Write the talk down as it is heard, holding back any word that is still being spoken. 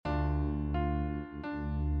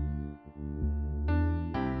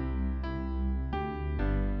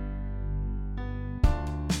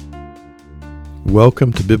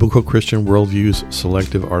Welcome to Biblical Christian Worldview's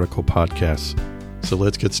Selective Article Podcasts. So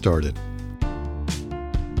let's get started.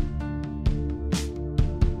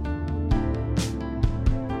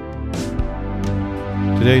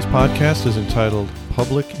 Today's podcast is entitled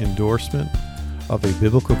Public Endorsement of a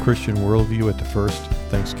Biblical Christian Worldview at the First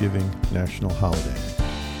Thanksgiving National Holiday.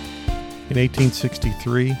 In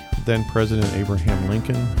 1863, then President Abraham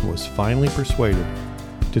Lincoln was finally persuaded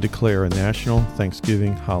to declare a national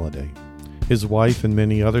Thanksgiving holiday. His wife and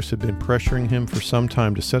many others had been pressuring him for some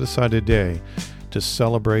time to set aside a day to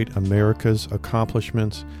celebrate America's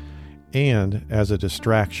accomplishments and as a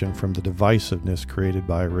distraction from the divisiveness created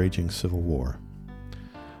by a raging civil war.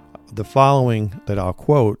 The following that I'll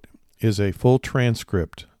quote is a full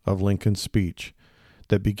transcript of Lincoln's speech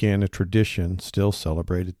that began a tradition still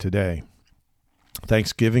celebrated today.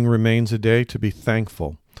 Thanksgiving remains a day to be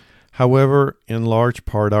thankful. However, in large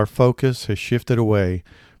part, our focus has shifted away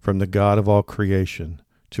from the God of all creation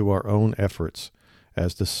to our own efforts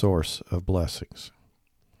as the source of blessings.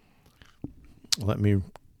 Let me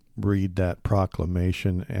read that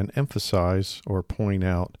proclamation and emphasize or point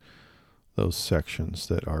out those sections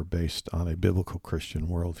that are based on a biblical Christian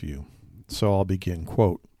worldview. So I'll begin,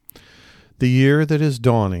 quote, "The year that is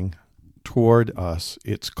dawning toward us,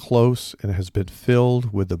 it's close and has been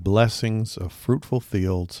filled with the blessings of fruitful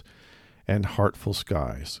fields and heartful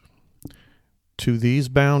skies. To these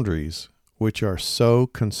boundaries, which are so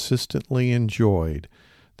consistently enjoyed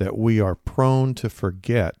that we are prone to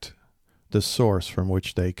forget the source from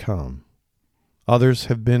which they come, others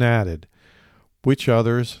have been added, which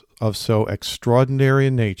others of so extraordinary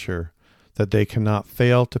a nature that they cannot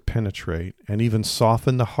fail to penetrate and even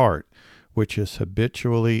soften the heart which is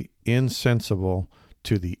habitually insensible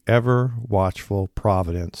to the ever-watchful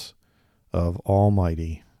providence of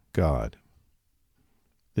Almighty God."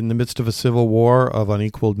 In the midst of a civil war of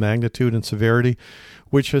unequaled magnitude and severity,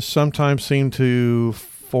 which has sometimes seemed to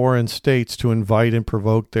foreign states to invite and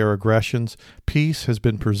provoke their aggressions, peace has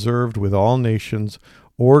been preserved with all nations,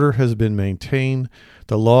 order has been maintained,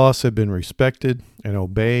 the laws have been respected and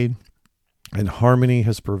obeyed, and harmony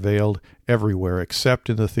has prevailed everywhere except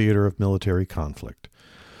in the theater of military conflict.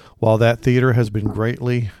 While that theater has been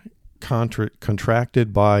greatly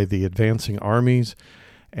contracted by the advancing armies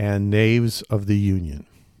and navies of the Union.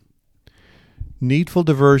 Needful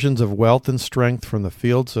diversions of wealth and strength from the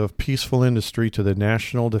fields of peaceful industry to the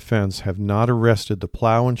national defense have not arrested the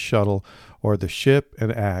plow and shuttle, or the ship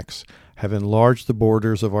and axe have enlarged the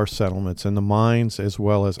borders of our settlements, and the mines, as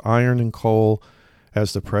well as iron and coal,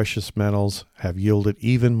 as the precious metals, have yielded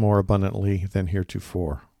even more abundantly than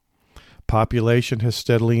heretofore. Population has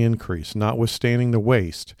steadily increased, notwithstanding the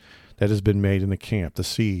waste that has been made in the camp, the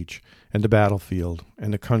siege, and the battlefield,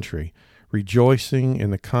 and the country. Rejoicing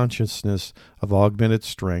in the consciousness of augmented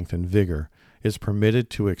strength and vigor is permitted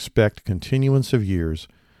to expect continuance of years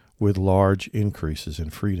with large increases in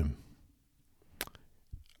freedom.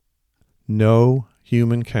 No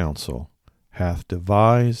human counsel hath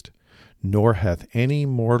devised, nor hath any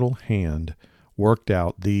mortal hand worked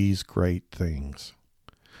out these great things.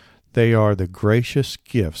 They are the gracious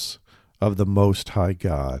gifts of the Most High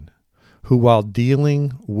God, who, while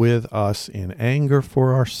dealing with us in anger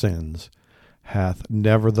for our sins, hath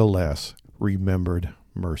nevertheless remembered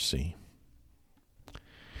mercy.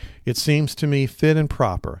 It seems to me fit and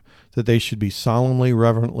proper that they should be solemnly,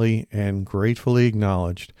 reverently, and gratefully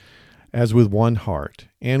acknowledged as with one heart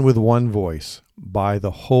and with one voice by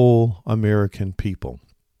the whole American people.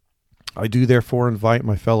 I do therefore invite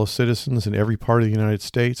my fellow citizens in every part of the United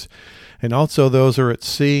States, and also those who are at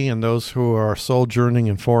sea and those who are sojourning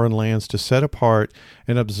in foreign lands, to set apart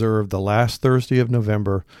and observe the last Thursday of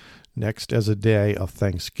November next as a day of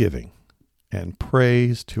thanksgiving and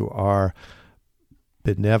praise to our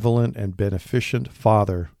benevolent and beneficent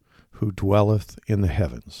Father who dwelleth in the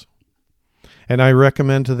heavens. And I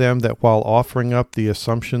recommend to them that while offering up the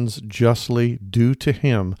assumptions justly due to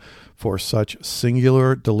Him for such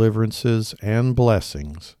singular deliverances and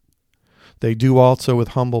blessings, they do also with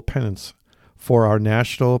humble penance for our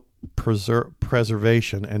national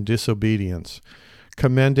preservation and disobedience,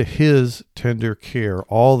 commend to His tender care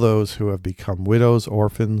all those who have become widows,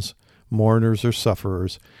 orphans, mourners, or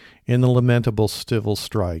sufferers in the lamentable civil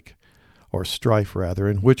strife,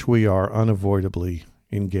 in which we are unavoidably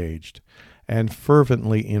engaged, and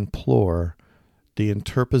fervently implore the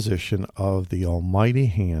interposition of the Almighty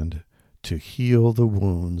hand to heal the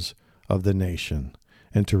wounds of the nation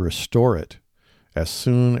and to restore it as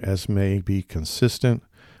soon as may be consistent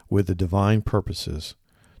with the divine purposes,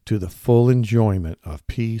 to the full enjoyment of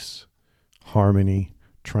peace, harmony,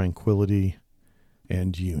 tranquility,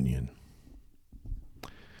 and union.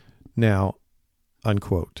 Now,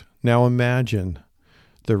 unquote. Now imagine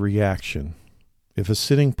the reaction if a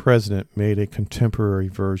sitting president made a contemporary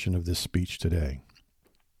version of this speech today.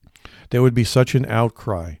 There would be such an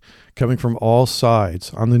outcry coming from all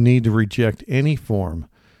sides on the need to reject any form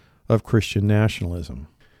of Christian nationalism.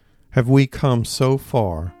 Have we come so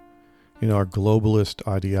far in our globalist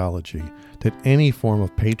ideology that any form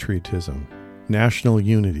of patriotism, national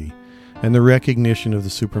unity, and the recognition of the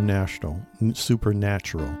supernatural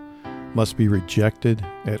must be rejected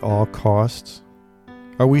at all costs?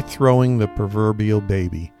 Are we throwing the proverbial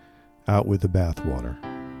baby out with the bathwater?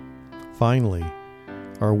 Finally,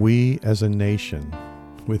 are we as a nation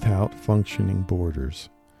without functioning borders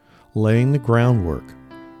laying the groundwork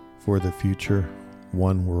for the future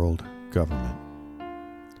one world government?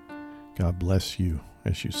 God bless you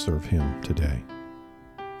as you serve Him today.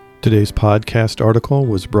 Today's podcast article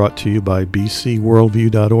was brought to you by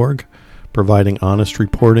bcworldview.org, providing honest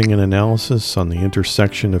reporting and analysis on the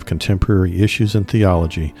intersection of contemporary issues and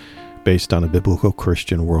theology based on a biblical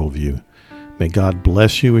Christian worldview. May God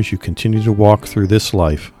bless you as you continue to walk through this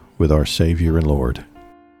life with our Savior and Lord.